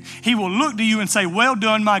you. He will look to you and say, well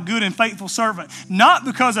done, my good and faithful servant. Not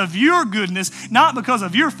because of your goodness, not because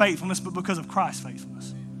of your faithfulness, but because of Christ's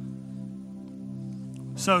faithfulness.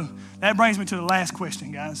 So that brings me to the last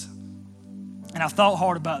question, guys. And I've thought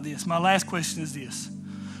hard about this. My last question is this.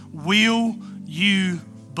 Will you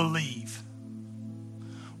believe?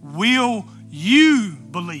 Will you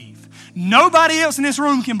believe? Nobody else in this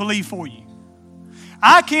room can believe for you.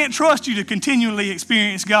 I can't trust you to continually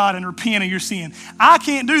experience God and repent of your sin. I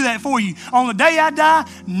can't do that for you. On the day I die,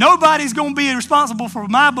 nobody's going to be responsible for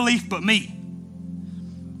my belief but me.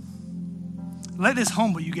 Let this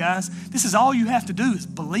humble you guys. This is all you have to do is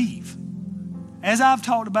believe. As I've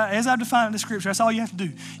talked about, as I've defined in the scripture, that's all you have to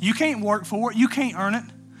do. You can't work for it. You can't earn it.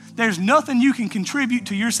 There's nothing you can contribute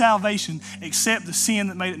to your salvation except the sin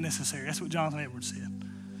that made it necessary. That's what Jonathan Edwards said.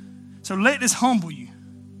 So let this humble you.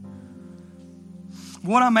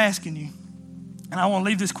 What I'm asking you, and I want to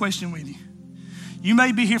leave this question with you. You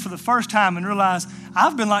may be here for the first time and realize,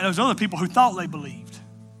 I've been like those other people who thought they believed.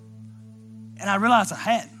 And I realized I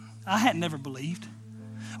hadn't. I hadn't never believed.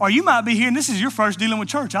 Or you might be here and this is your first dealing with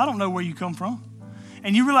church. I don't know where you come from.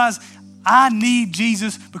 And you realize, I need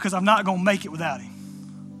Jesus because I'm not going to make it without him.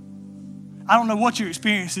 I don't know what your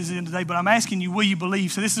experience is in today, but I'm asking you, will you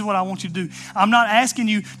believe? So this is what I want you to do. I'm not asking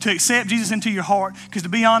you to accept Jesus into your heart, because to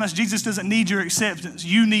be honest, Jesus doesn't need your acceptance.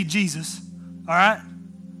 You need Jesus, all right?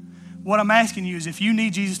 What I'm asking you is if you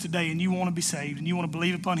need Jesus today and you want to be saved and you want to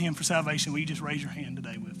believe upon him for salvation, will you just raise your hand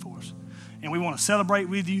today for us? And we want to celebrate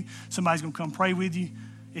with you. Somebody's going to come pray with you.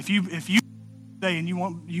 If you today and you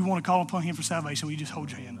want to call upon him for salvation, will you just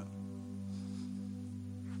hold your hand up?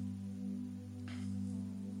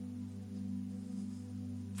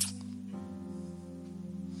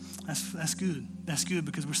 That's good. That's good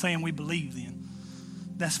because we're saying we believe then.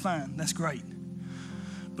 That's fine. That's great.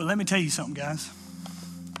 But let me tell you something, guys.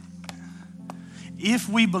 If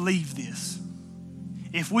we believe this,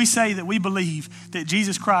 if we say that we believe that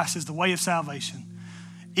Jesus Christ is the way of salvation,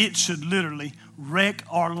 it should literally wreck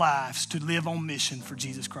our lives to live on mission for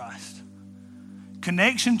Jesus Christ.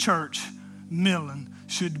 Connection Church, Millen,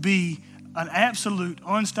 should be an absolute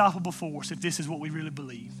unstoppable force if this is what we really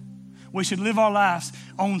believe. We should live our lives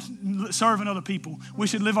on serving other people. We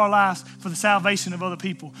should live our lives for the salvation of other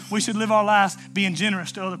people. We should live our lives being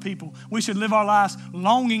generous to other people. We should live our lives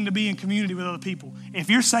longing to be in community with other people. If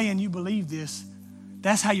you're saying you believe this,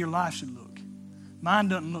 that's how your life should look. Mine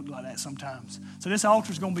doesn't look like that sometimes. So this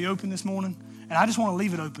altar is going to be open this morning, and I just want to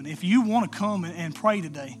leave it open. If you want to come and pray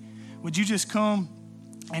today, would you just come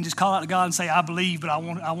and just call out to God and say, I believe, but I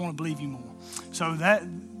want to believe you more. So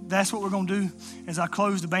that's what we're going to do. As I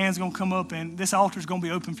close, the band's going to come up, and this altar is going to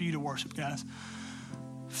be open for you to worship, guys.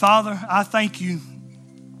 Father, I thank you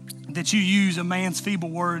that you use a man's feeble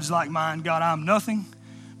words like mine. God, I'm nothing,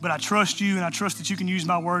 but I trust you, and I trust that you can use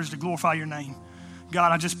my words to glorify your name.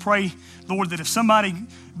 God, I just pray, Lord, that if somebody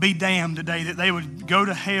be damned today, that they would go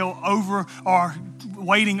to hell over our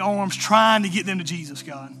waiting arms trying to get them to Jesus,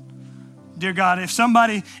 God. Dear God, if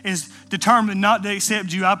somebody is determined not to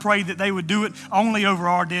accept you, I pray that they would do it only over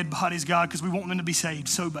our dead bodies, God, because we want them to be saved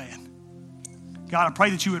so bad. God, I pray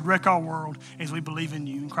that you would wreck our world as we believe in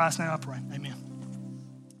you. In Christ's name I pray, amen.